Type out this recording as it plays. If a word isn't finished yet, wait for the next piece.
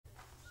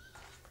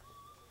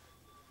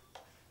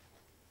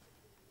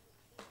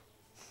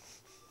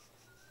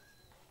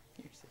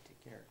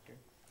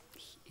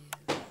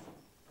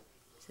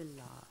a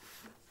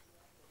laugh.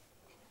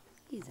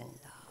 He's a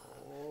laugh.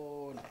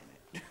 Oh,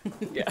 damn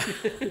it. Yeah.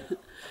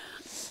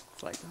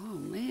 It's like, oh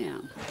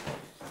man.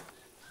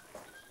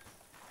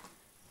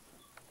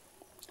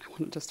 I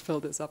want to just fill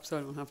this up so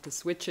I don't have to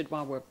switch it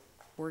while we're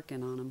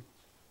working on him.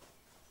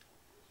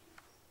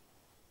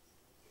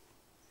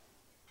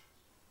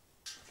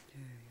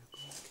 There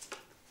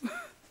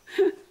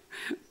you go.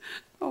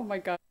 Oh my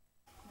God.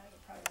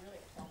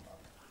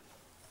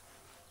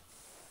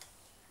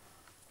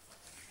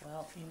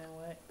 Well, you know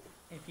what?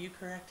 If you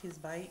correct his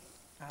bite,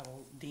 I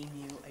will deem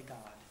you a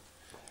god.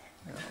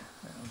 No,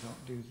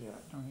 don't do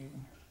that. Don't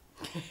even.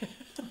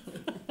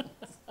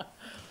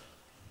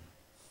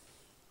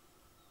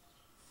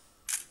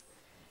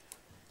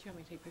 Do you want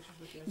me to take pictures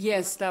with you?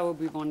 Yes, that would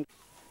be one.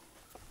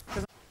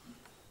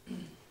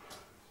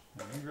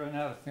 When you run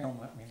out of film,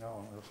 let me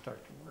know and we'll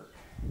start to work.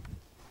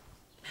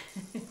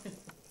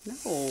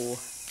 No.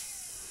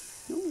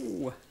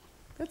 No.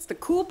 That's the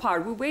cool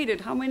part. We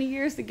waited how many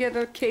years to get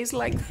a case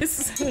like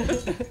this?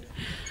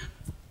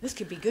 This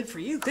could be good for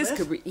you, Cliff. This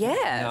could be,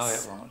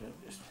 yes. No, it won't. It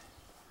just...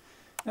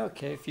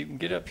 Okay, if you can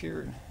get up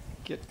here and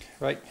get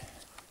right.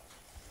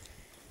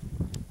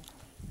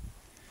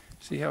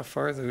 See how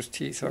far those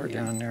teeth are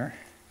down there?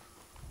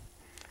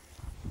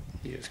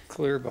 He is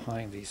clear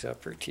behind these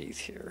upper teeth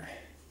here.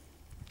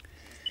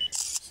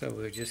 So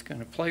we're just going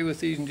to play with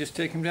these and just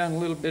take them down a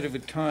little bit at a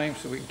time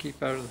so we can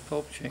keep out of the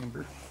pulp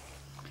chamber.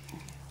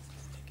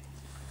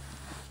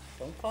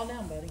 Don't fall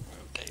down, buddy.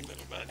 Okay,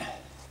 little bud.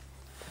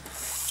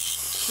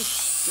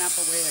 Just snap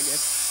away, I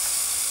guess.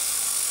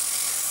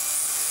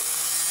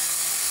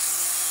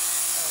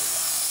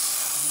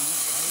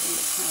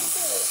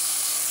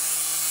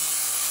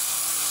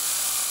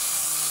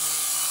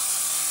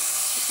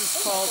 This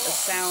is called a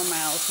sow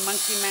mouth,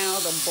 monkey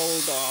mouth, or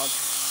bulldog.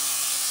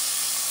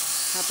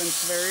 Happens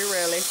very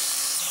rarely.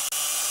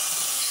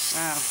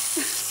 Wow.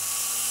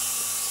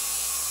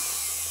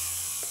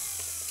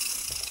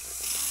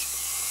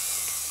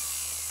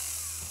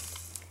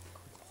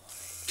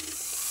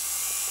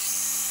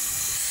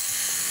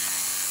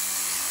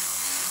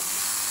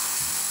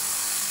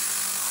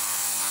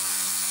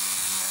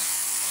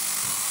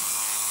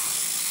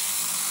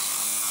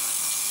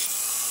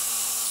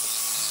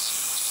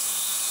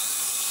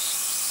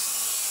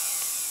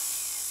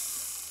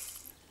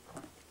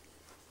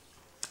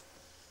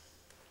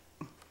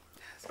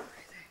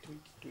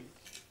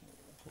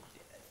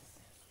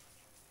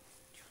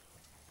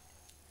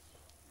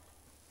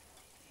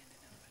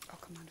 Oh,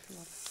 come on, fill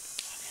up.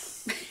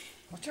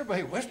 What's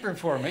everybody whispering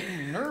for? Making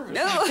me nervous.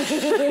 No,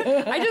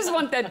 I just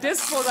want that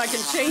disc so that I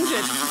can change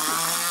it.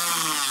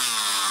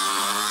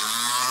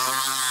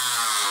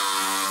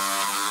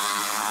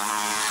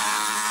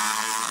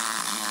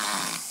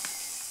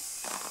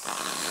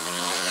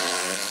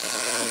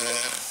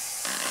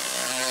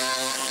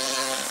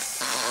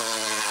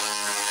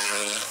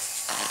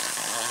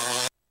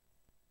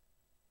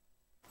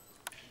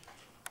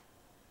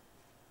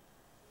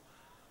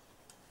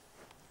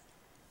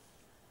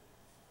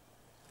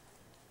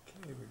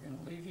 Okay, we're going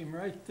to leave him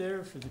right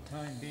there for the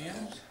time being. You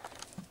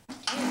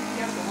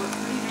have to work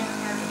pretty darn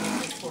hard to get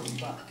this $40.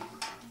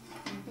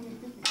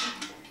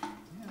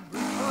 Yeah, we're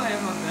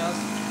trying our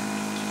best.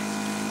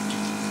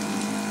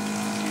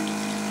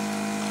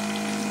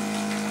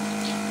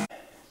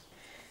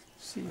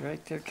 See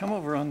right there. Come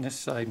over on this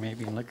side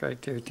maybe and look right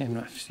there,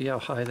 Tim. See how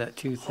high that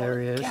tooth there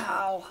is?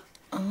 Cow.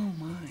 Oh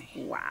my.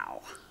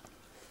 Wow.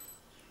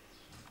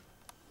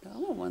 The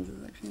other ones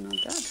is actually not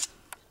that.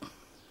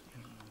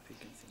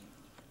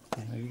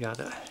 And we've got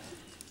a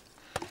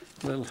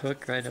little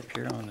hook right up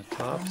here on the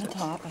top. On the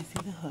top, I see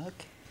the hook.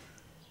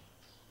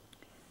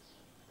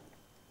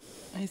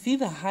 I see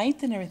the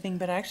height and everything,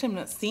 but actually I'm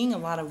not seeing a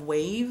lot of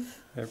wave.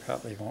 There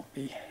probably won't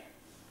be.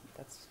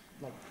 That's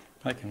like...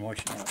 I can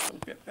watch it out a little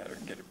bit better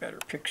and get a better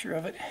picture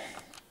of it.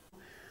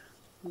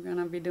 We're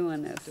gonna be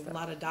doing this. A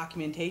lot of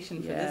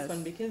documentation for Yes. this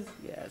one because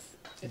Yes.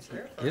 it's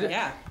rare. Did it?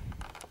 Yeah.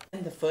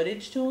 And the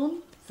footage to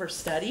them for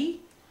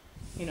study,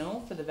 you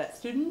know, for the vet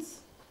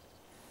students.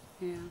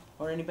 Yeah.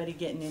 Or anybody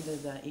getting into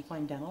the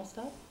equine dental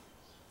stuff?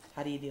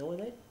 How do you deal with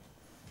it?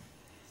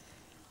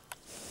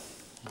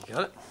 You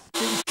got it?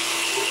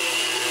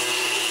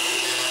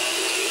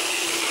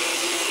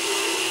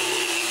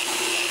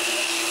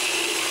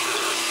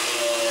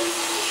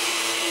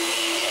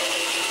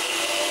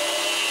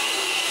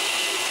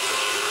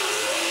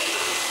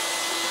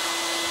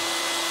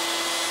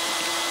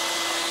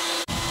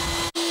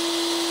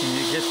 Can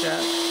you get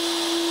that?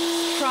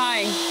 It's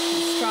trying.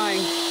 It's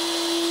trying.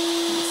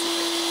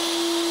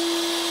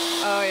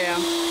 Oh yeah.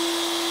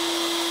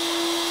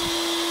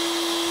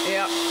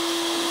 Yep.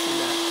 See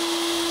that.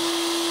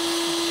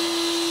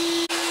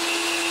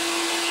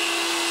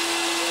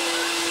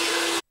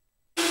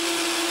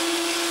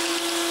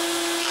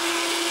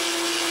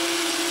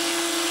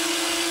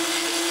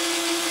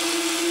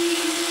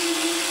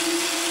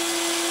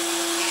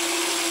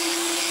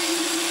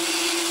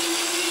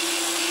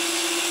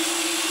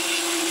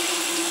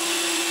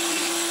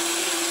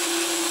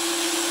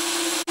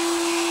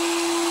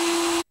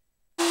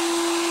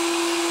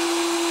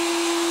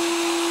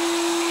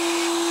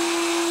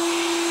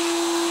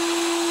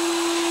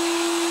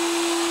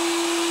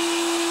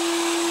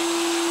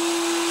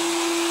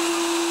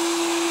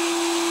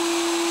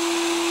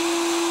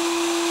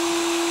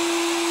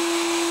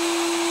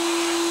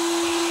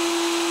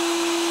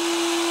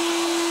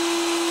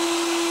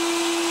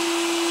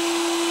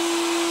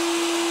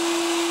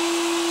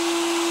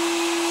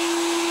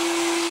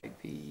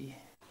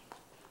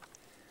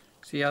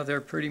 See how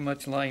they're pretty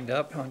much lined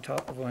up on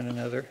top of one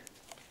another?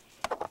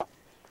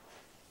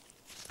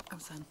 Oh,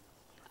 son.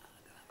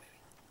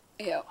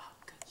 Yeah.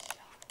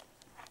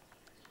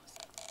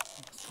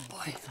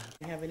 Boy.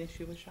 You have an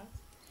issue with shots?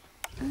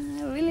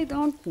 I really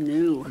don't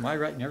know. Am I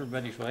right in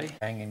everybody's way?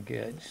 Hanging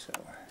good, so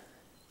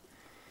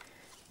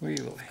we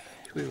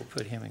will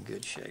put him in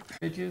good shape.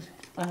 Pitches,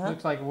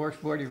 looks like a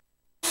washboardy.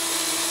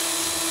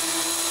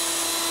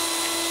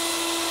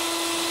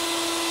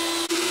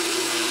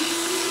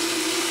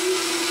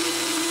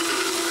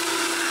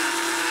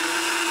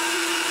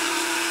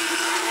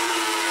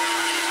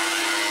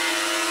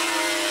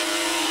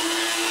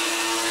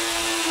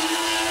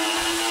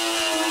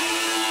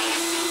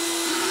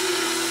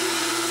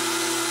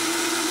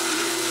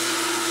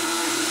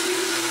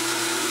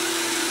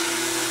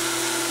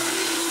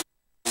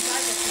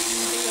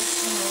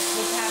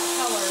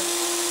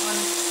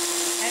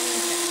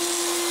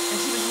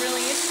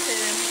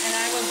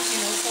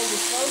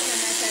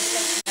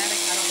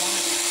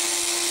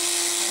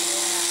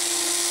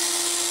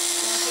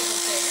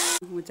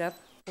 What's up?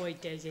 Boy,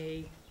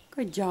 Desi.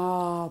 Good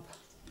job.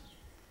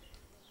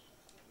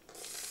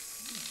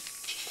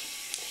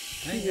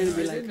 Hey, You're gonna be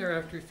I was like- in there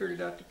after he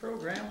figured out the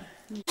program.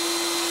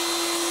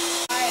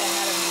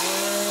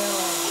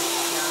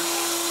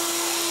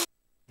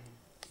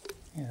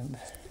 And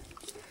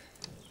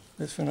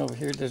this one over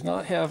here does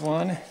not have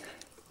one.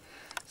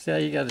 See how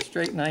you got a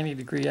straight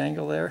 90-degree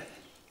angle there?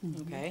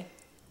 Okay.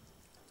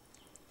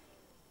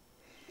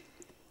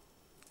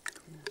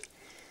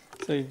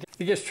 So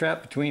he gets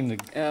trapped between the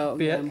Oh,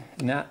 bit yeah.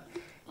 and that.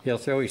 He'll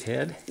throw his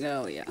head.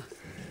 Oh, yeah.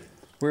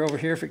 We're over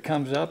here, if it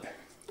comes up,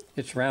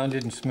 it's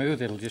rounded and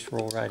smooth, it'll just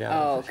roll right out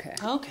Oh, of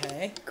it. okay.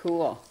 Okay.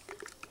 Cool.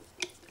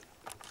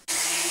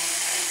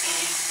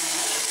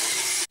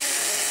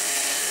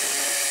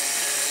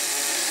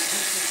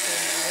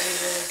 Really,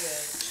 really good.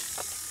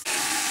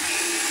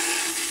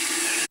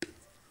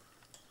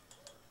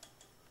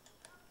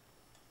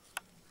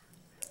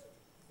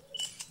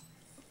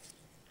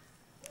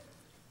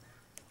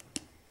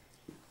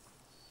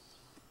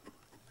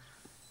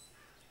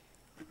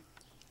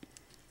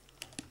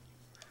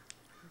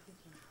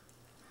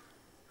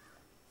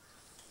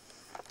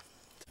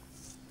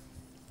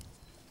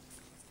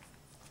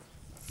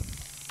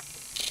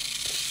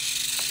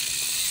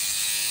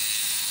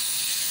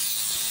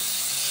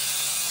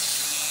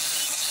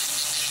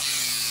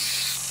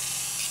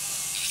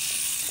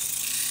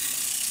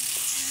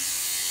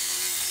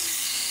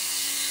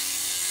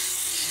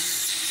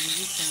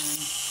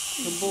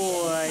 Good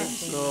boy.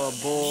 Good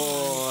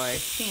boy.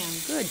 Can.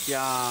 Good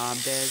job,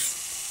 Des.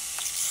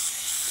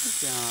 Good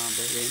job,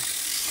 baby.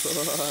 Good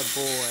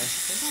boy.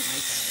 They don't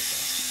like that like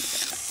that.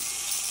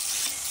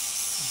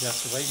 You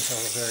have to wait until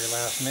the very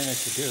last minute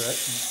to do it.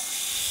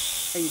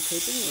 Are you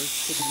taping or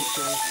taking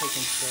pictures?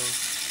 Taking stills.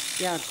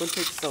 Yeah, go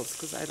take stills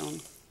because I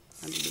don't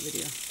do the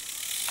video.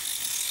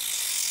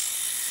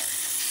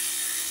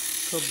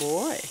 Good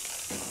boy.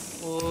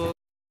 Oh.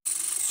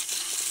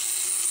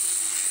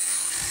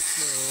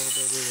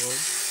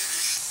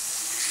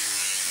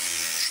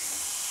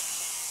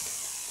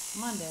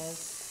 Come on, Des.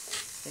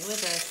 Stay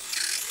with us.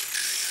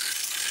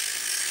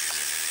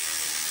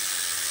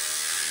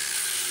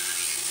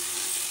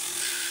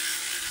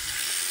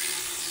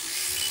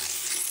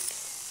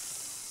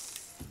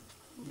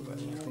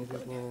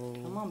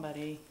 Come on,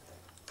 buddy.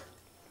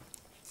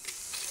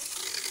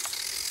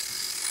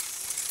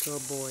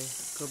 Good boy.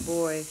 Good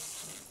boy.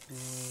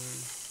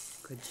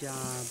 Good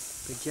job.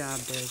 Good job,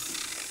 Des.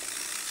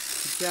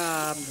 Good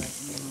job.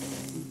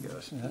 He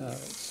goes, no,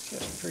 it's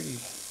just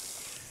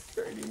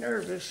pretty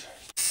nervous.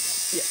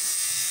 Yeah.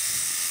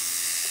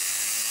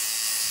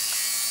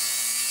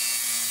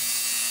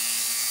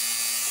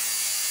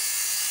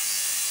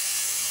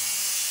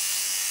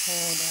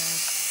 Hold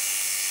on.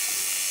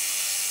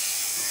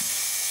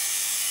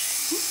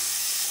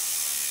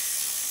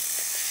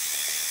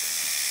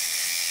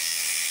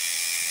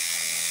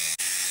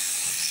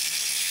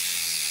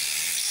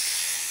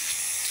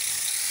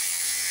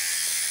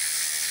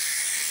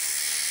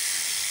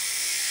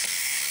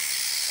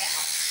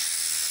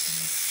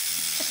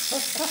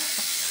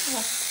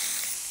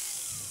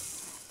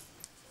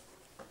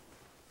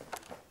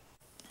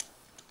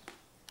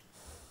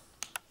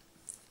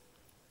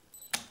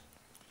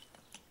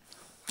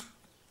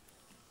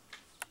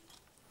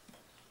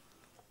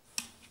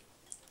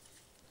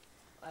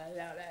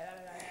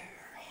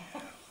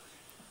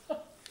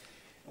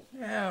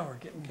 Now we're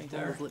getting Okay, there.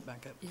 hold his lip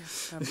back up. Yeah,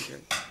 that'd be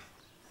great.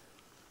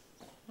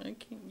 I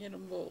can't get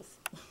them both.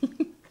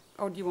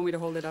 Oh, do you want me to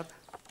hold it up?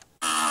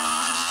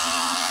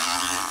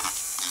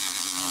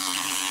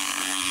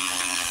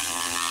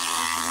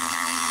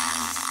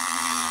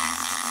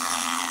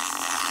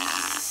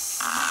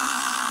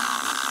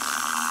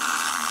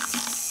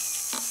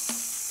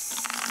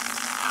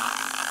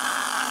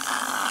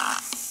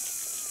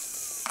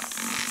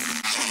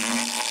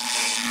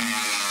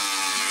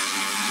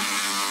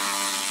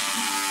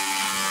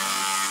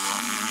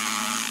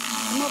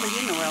 Come over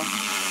here, Noel.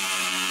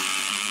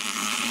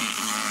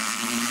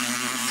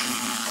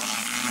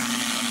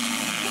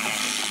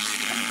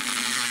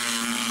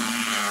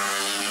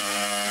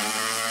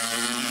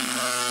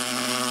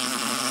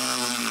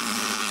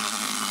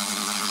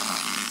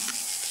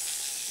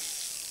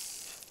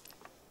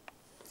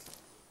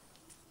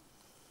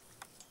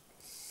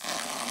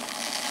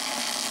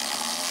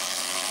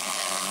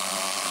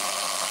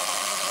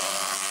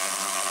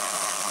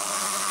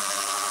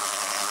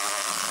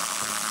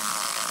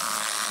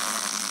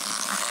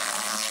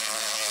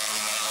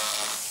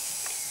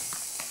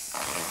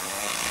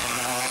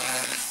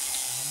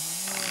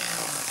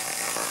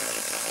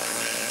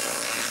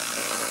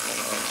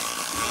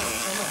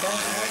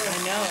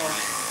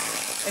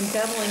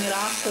 doubling it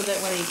off so that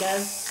when he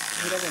does,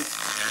 he doesn't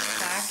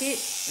crack it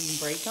and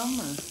break them,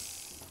 or?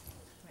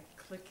 Like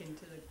click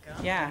into the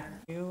gum. Yeah.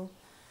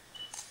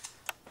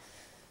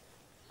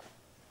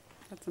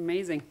 That's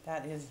amazing.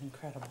 That is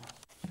incredible.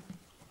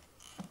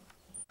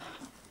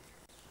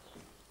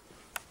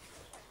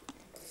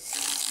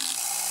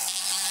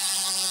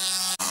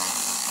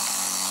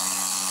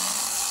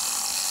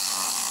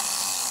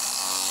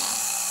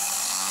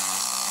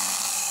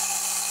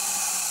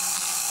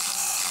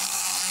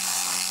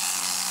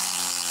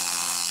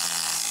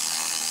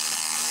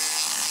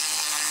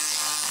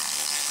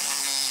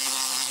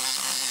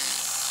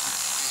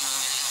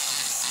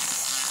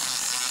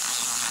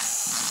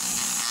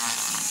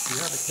 Do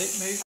you have a tape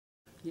measure?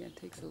 Yeah, it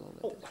takes a little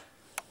bit. Oh.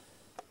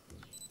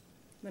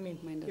 Let me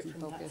Mine get doesn't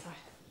from that focus. side.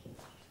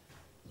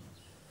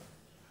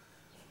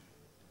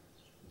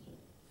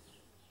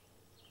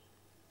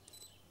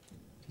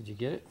 Did you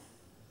get it?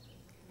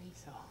 I think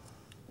so.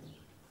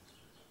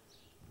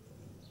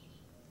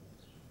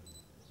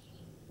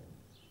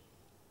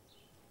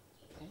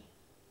 Okay.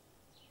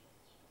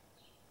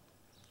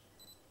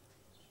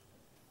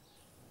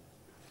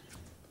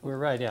 We're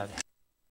right at it.